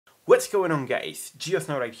What's going on, guys?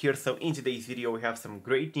 GeoSnow right here. So in today's video we have some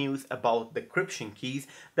great news about decryption keys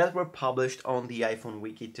that were published on the iPhone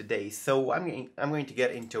wiki today. So I'm going to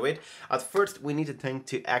get into it. At first we need to thank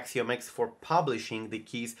to AxiomX for publishing the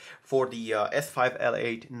keys for the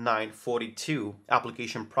S5L8942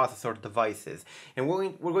 application processor devices. And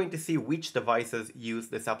we're going to see which devices use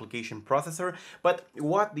this application processor, but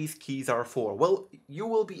what these keys are for. Well, you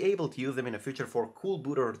will be able to use them in the future for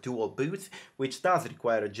CoolBooter DualBoot, which does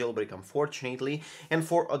require a jailbreak unfortunately, and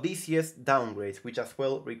for Odysseus downgrades, which as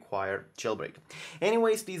well require jailbreak.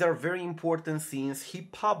 Anyways, these are very important since he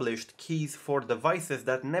published keys for devices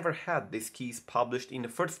that never had these keys published in the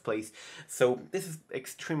first place, so this is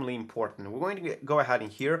extremely important. We're going to go ahead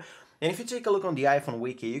in here. And if you take a look on the iPhone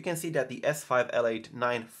wiki, you can see that the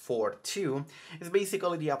S5L8942 is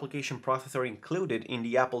basically the application processor included in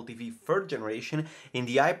the Apple TV 3rd generation, in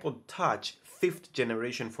the iPod Touch 5th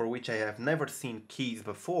generation, for which I have never seen keys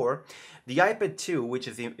before, the iPad 2, which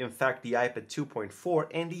is in fact the iPad 2.4,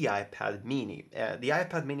 and the iPad mini. The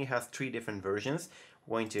iPad mini has 3 different versions.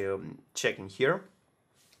 We're going to check in here.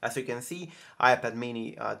 As you can see, iPad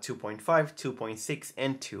mini 2.5, 2.6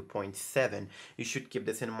 and 2.7. You should keep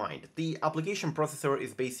this in mind. The application processor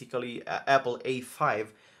is basically Apple A5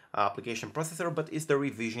 application processor, but it's the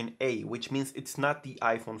revision A, which means it's not the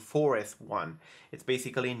iPhone 4S one. It's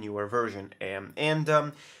basically a newer version.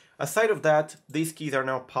 Aside of that, these keys are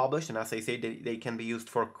now published, and as I say, they can be used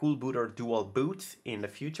for CoolBooter DualBoot in the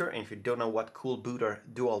future. And if you don't know what CoolBooter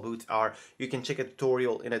DualBoots are, you can check a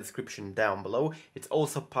tutorial in the description down below. It's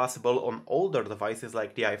also possible on older devices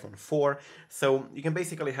like the iPhone 4, so you can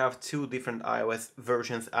basically have 2 different iOS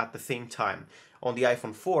versions at the same time. On the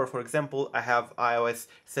iPhone 4, for example, I have iOS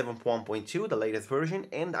 7.1.2, the latest version,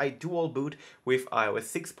 and I dual boot with iOS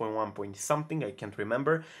 6.1 point something, I can't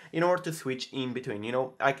remember, in order to switch in between. You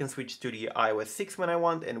know, I can switch to the iOS 6 when I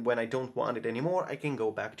want, and when I don't want it anymore, I can go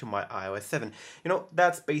back to my iOS 7. You know,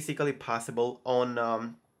 that's basically possible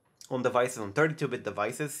on devices, on 32-bit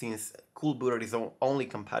devices, since CoolBooter is only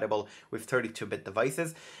compatible with 32-bit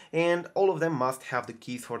devices, and all of them must have the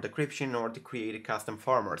keys for decryption in order to create a custom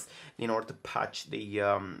farmers, in order to patch the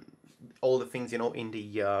all the things, you know, in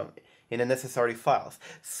the necessary files.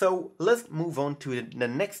 So let's move on to the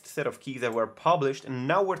next set of keys that were published, and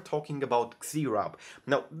now we're talking about xerub.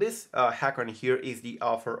 Now this hacker in here is the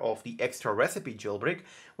author of the extra recipe jailbreak,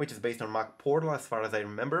 which is based on Mac Portal as far as I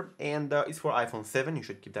remember, and it's for iPhone 7, you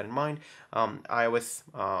should keep that in mind, iOS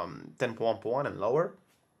 10.1 and lower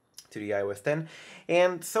to the iOS 10,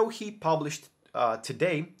 and so he published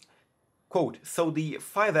today, quote, so the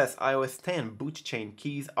 5S iOS 10 BootChain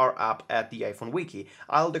keys are up at the iPhone wiki.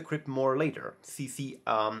 I'll decrypt more later. CC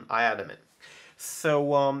Iadaman.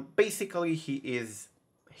 So basically he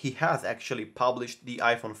has actually published the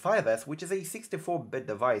iPhone 5S, which is a 64-bit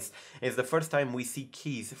device. It's the first time we see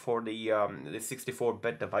keys for the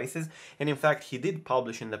 64-bit devices, and in fact he did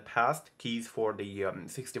publish in the past keys for the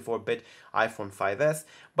 64-bit iPhone 5S,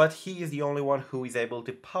 but he is the only one who is able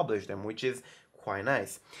to publish them, which is quite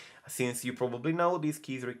nice. Since you probably know, these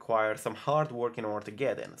keys require some hard work in order to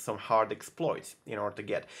get in, some hard exploits in order to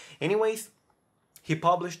get. Anyways, he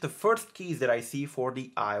published the first keys that I see for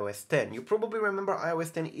the iOS 10. You probably remember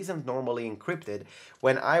iOS 10 isn't normally encrypted.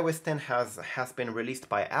 When iOS 10 has been released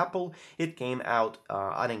by Apple, it came out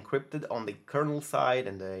unencrypted on the kernel side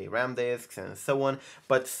and the RAM disks and so on,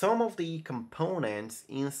 but some of the components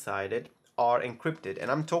inside it are encrypted, and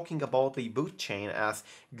I'm talking about the BootChain as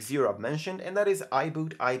xerub mentioned, and that is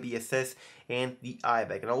iBoot, iBSS, and the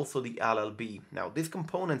iBEC, and also the LLB. Now, these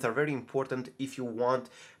components are very important if you want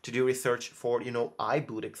to do research for, you know,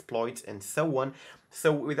 iBoot exploits and so on.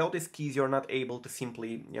 So without these keys, you're not able to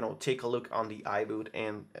simply, you know, take a look on the iBoot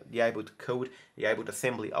and the iBoot code, the iBoot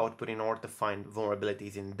assembly output in order to find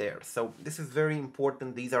vulnerabilities in there. So this is very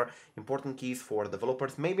important. These are important keys for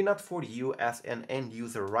developers, maybe not for you as an end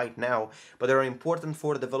user right now, but they are important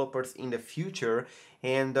for developers in the future,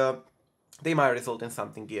 and they might result in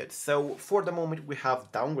something good. So for the moment we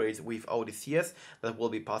have downgrades with Odysseus that will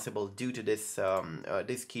be possible due to this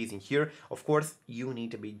these keys in here. Of course, you need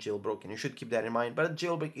to be jailbroken. You should keep that in mind, but a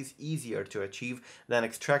jailbreak is easier to achieve than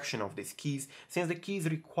extraction of these keys, since the keys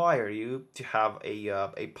require you to have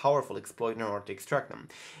a powerful exploit in order to extract them.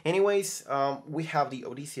 Anyways, we have the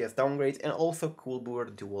Odysseus downgrades and also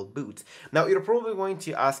CoolBooter DualBoot. Now you're probably going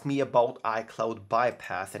to ask me about iCloud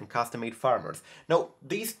bypass and custom-made farmers. Now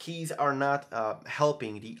these keys are not not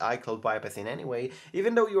helping the iCloud bypass in any way.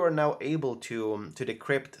 Even though you are now able to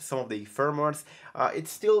decrypt some of the firmwares,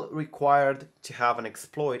 it's still required to have an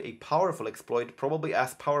exploit, a powerful exploit, probably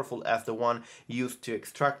as powerful as the one used to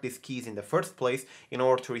extract these keys in the first place, in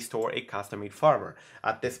order to restore a custom-made firmware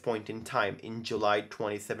at this point in time in July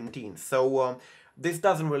 2017. So this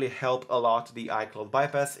doesn't really help a lot the iCloud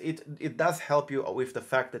bypass. It does help you with the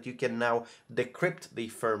fact that you can now decrypt the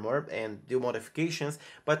firmware and do modifications,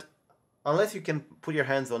 but unless you can put your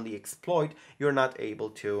hands on the exploit, you're not able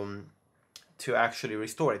to actually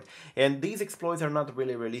restore it. And these exploits are not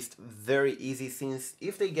really released very easy, since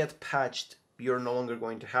if they get patched, you're no longer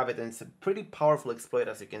going to have it, and it's a pretty powerful exploit,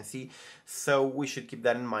 as you can see, so we should keep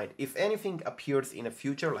that in mind. If anything appears in the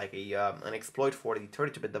future, like an exploit for the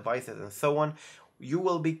 32-bit devices and so on, you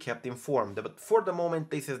will be kept informed. But for the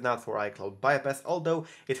moment, this is not for iCloud bypass, although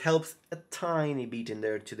it helps a tiny bit in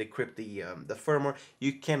there to decrypt the firmware.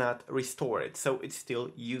 You cannot restore it, so it's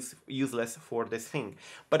still useless for this thing.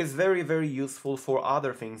 But it's very, very useful for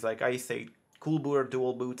other things, like I say, CoolBooter,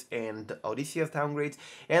 DualBoot, and Odysseus downgrades,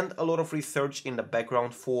 and a lot of research in the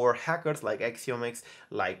background for hackers like Axiomics,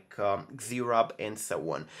 like xerub, and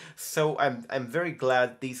so on. So I'm very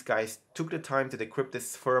glad these guys took the time to decrypt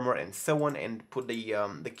this firmware and so on, and put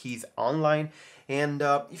the keys online. And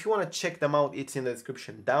if you want to check them out, it's in the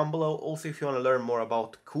description down below. Also, if you want to learn more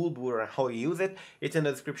about CoolBooter and how you use it, it's in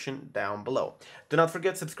the description down below. Do not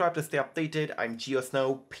forget to subscribe to stay updated. I'm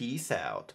GeoSnow. Peace out.